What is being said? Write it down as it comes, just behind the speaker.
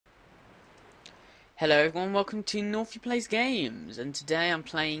Hello everyone, welcome to Northy Plays Games, and today I'm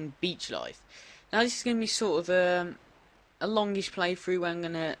playing Beach Life. Now this is going to be sort of a longish playthrough where I'm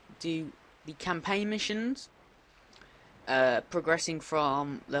going to do the campaign missions, progressing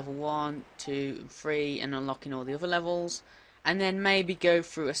from level 1, 2, and 3 and unlocking all the other levels, and then maybe go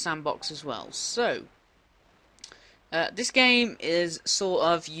through a sandbox as well. So, this game is sort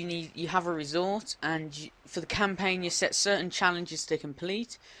of, you have a resort, and for the campaign you set certain challenges to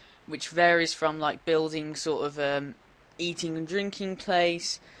complete, which varies from like building sort of eating and drinking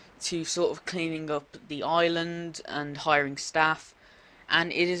place to sort of cleaning up the island and hiring staff.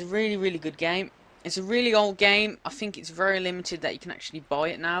 And it is a really good game. It's a really old game. I think it's very limited that you can actually buy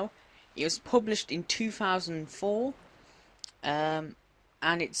it now. It was published in 2004. And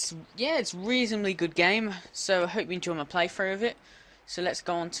it's a reasonably good game, so I hope you enjoy my playthrough of it. So let's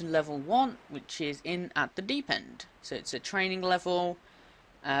go on to level 1, which is in at the deep end. So it's a training level.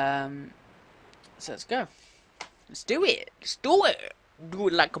 So let's go. Let's do it. Let's do it. Do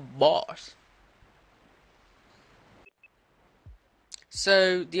it like a boss.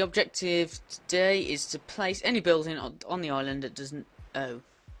 So the objective today is to place any building on the island that doesn't. Oh.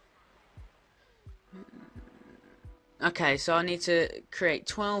 Okay, so I need to create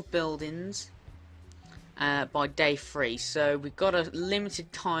 12 buildings by day 3. So we've got a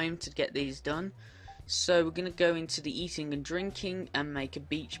limited time to get these done. So we're going to go into the eating and drinking and make a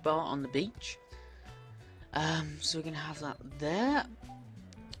beach bar on the beach. So we're going to have that there.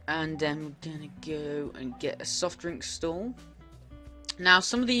 And then we're going to go and get a soft drink stall. Now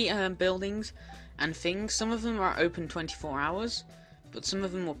some of the buildings and things, some of them are open 24 hours. But some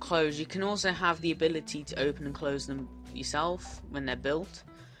of them will close. You can also have the ability to open and close them yourself when they're built.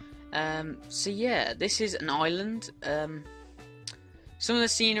 So yeah, this is an island. Some of the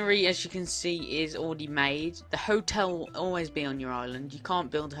scenery, as you can see, is already made. The hotel will always be on your island. You can't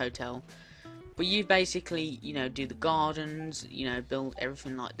build a hotel. But you basically, do the gardens, build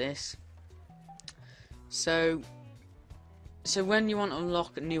everything like this. So when you want to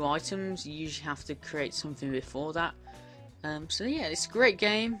unlock new items, you usually have to create something before that. So yeah, it's a great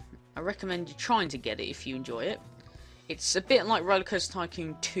game. I recommend you trying to get it if you enjoy it. It's a bit like Roller Coaster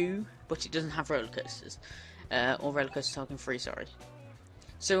Tycoon 2, but it doesn't have roller coasters. Or Roller Coaster Tycoon 3, sorry.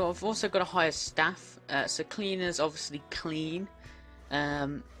 So I've also got to hire staff. So cleaners obviously clean.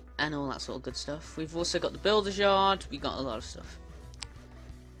 And all that sort of good stuff. We've also got the builder's yard. We've got a lot of stuff.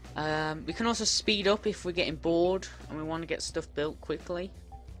 We can also speed up if we're getting bored and we want to get stuff built quickly.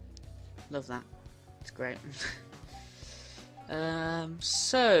 Love that. It's great.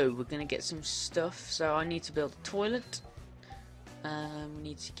 So we're gonna get some stuff. So I need to build a toilet. We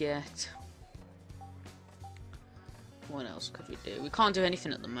need to get. What else could we do? We can't do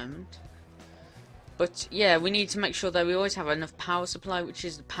anything at the moment. But yeah, we need to make sure that we always have enough power supply, which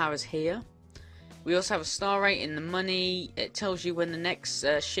is the powers here. We also have a star rate in the money. It tells you when the next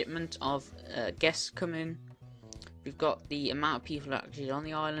shipment of guests come in. We've got the amount of people actually on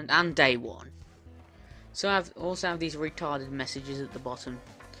the island and day 1. So I also have these retarded messages at the bottom.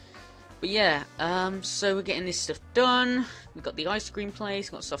 But yeah, so we're getting this stuff done. We've got the ice cream place,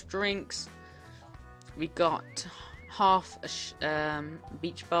 got soft drinks. We got half a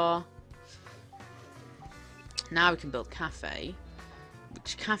beach bar. Now we can build cafe.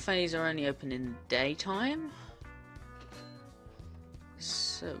 Which cafes are only open in the daytime.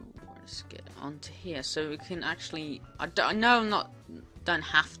 So let's get onto here. So we can actually. I know don't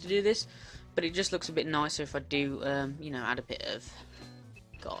have to do this. But it just looks a bit nicer if I do, add a bit of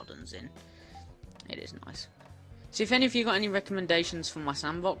gardens in. It is nice. So if any of you got any recommendations for my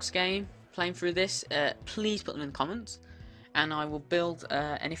sandbox game, playing through this, please put them in the comments. And I will build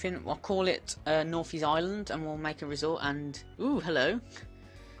anything. I'll call it Northy's Island, and we'll make a resort. And, ooh, hello.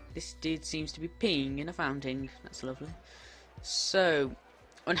 This dude seems to be peeing in a fountain. That's lovely. So,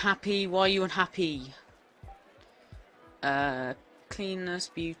 unhappy. Why are you unhappy? Cleanness,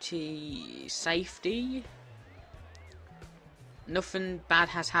 beauty, safety. Nothing bad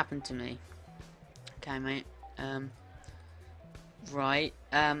has happened to me. Okay, mate. Right.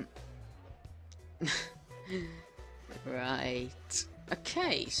 Right.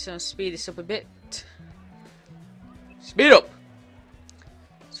 Okay, so speed this up a bit. Speed up!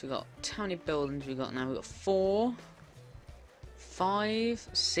 So we've got how many buildings we got now? We've got 4, 5,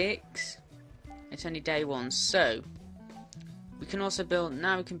 6. It's only day 1, so we can also build,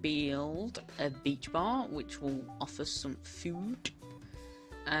 now we can build a beach bar, which will offer some food.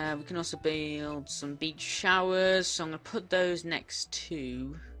 We can also build some beach showers, so I'm going to put those next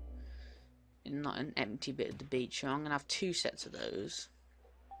to, not an empty bit of the beach, so I'm going to have 2 sets of those.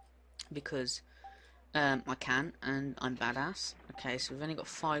 Because I can, and I'm badass. Okay, so we've only got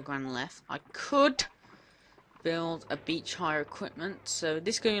 5 grand left. I could build a beach hire equipment. So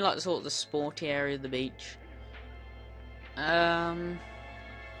this is going to be like sort of the sporty area of the beach.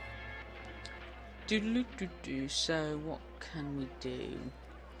 So what can we do?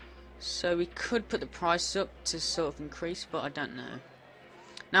 So we could put the price up to sort of increase, but I don't know.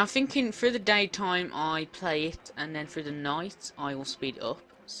 Now I'm thinking through the daytime I play it, and then through the night I will speed it up.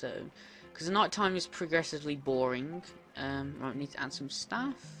 So, because the night time is progressively boring. Right, we need to add some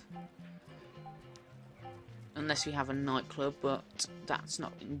staff. Unless we have a nightclub, but that's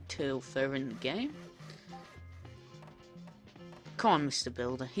not until further in the game. Come on, Mr.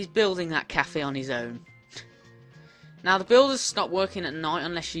 Builder. He's building that cafe on his own. Now, the builders stop working at night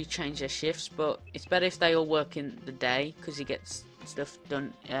unless you change their shifts, but it's better if they all work in the day, because he gets stuff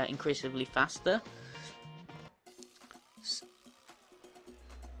done increasingly faster.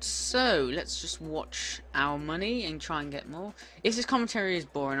 So, let's just watch our money and try and get more. If this commentary is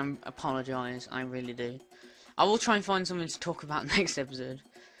boring, I apologise. I really do. I will try and find something to talk about next episode.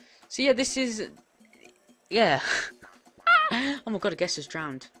 So yeah, this is... Yeah. Oh my god, I guess it's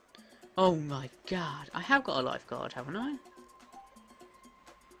drowned. Oh my god. I have got a lifeguard, haven't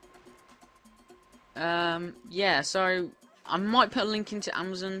I? Yeah, so... I might put a link into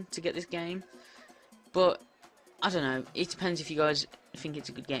Amazon to get this game. But, I don't know. It depends if you guys think it's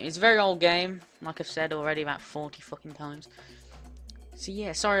a good game. It's a very old game, like I've said already about 40 fucking times. So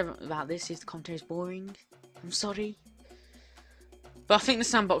yeah, sorry about this if the commentary is boring. I'm sorry. But I think the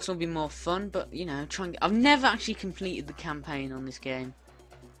sandbox will be more fun, but, you know, I've never actually completed the campaign on this game.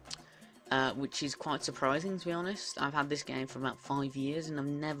 Which is quite surprising, to be honest. I've had this game for about 5 years, and I've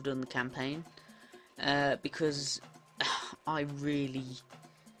never done the campaign. Because I really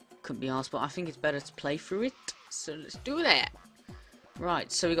couldn't be arsed, but I think it's better to play through it. So let's do that.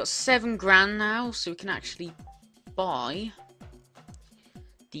 Right, so we've got 7 grand now, so we can actually buy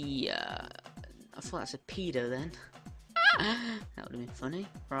the... I thought that's a pedo then. That would have been funny.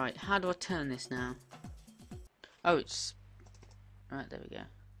 Right, how do I turn this now? Oh, it's... Right, there we go.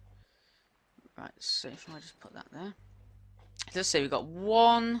 Right, so if I just put that there. Let's see, we've got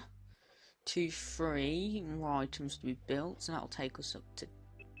 1, 2, 3 more items to be built, so that'll take us up to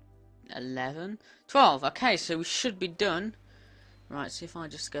 11. 12, okay, so we should be done. Right, so if I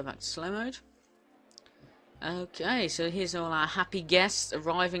just go back to slow mode. Okay, so here's all our happy guests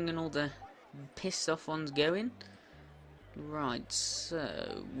arriving and all the pissed off ones going. Right,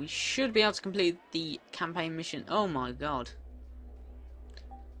 so we should be able to complete the campaign mission. Oh my god.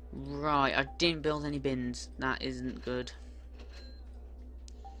 Right, I didn't build any bins. That isn't good.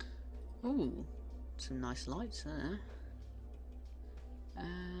 Ooh, some nice lights there.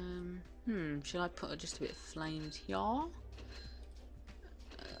 Should I put just a bit of flames here?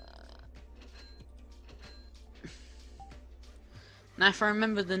 Now, if I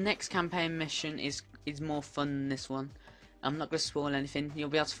remember, the next campaign mission is more fun than this one. I'm not going to spoil anything. You'll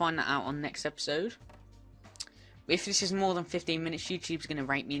be able to find that out on next episode. If this is more than 15 minutes, YouTube's going to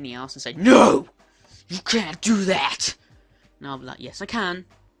rate me in the arse and say, "No! You can't do that!" And I'll be like, "Yes, I can."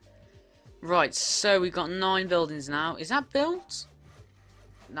 Right, so we've got 9 buildings now. Is that built?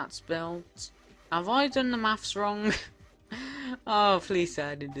 That's built. Have I done the maths wrong? Oh, please say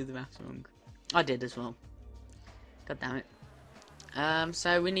I didn't do the maths wrong. I did as well. God damn it.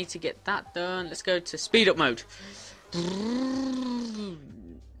 So we need to get that done. Let's go to speed up mode.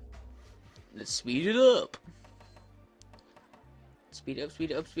 Let's speed it up. Speed up,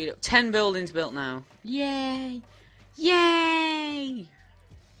 speed up, speed up. 10 buildings built now. Yay! Yay!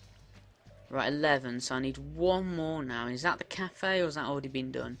 Right, 11. So I need 1 more now. Is that the cafe or has that already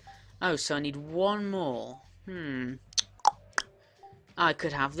been done? Oh, so I need 1 more. I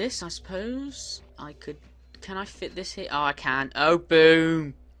could have this, I suppose. I could... Can I fit this here? Oh, I can. Oh,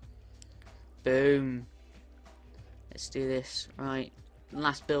 boom. Boom. Let's do this. Right.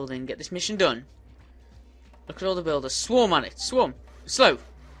 Last building. Get this mission done. Look at all the builders. Swarm on it. Swarm. Slow.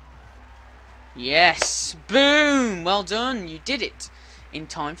 Yes. Boom. Well done. You did it. In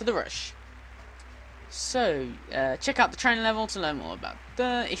time for the rush. So, check out the training level to learn more about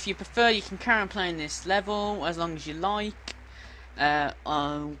that. If you prefer, you can carry on playing this level as long as you like.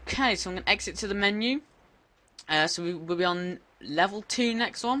 Okay, so I'm going to exit to the menu. So we'll be on level 2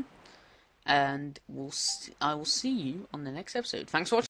 next one. And I will see you on the next episode. Thanks for watching.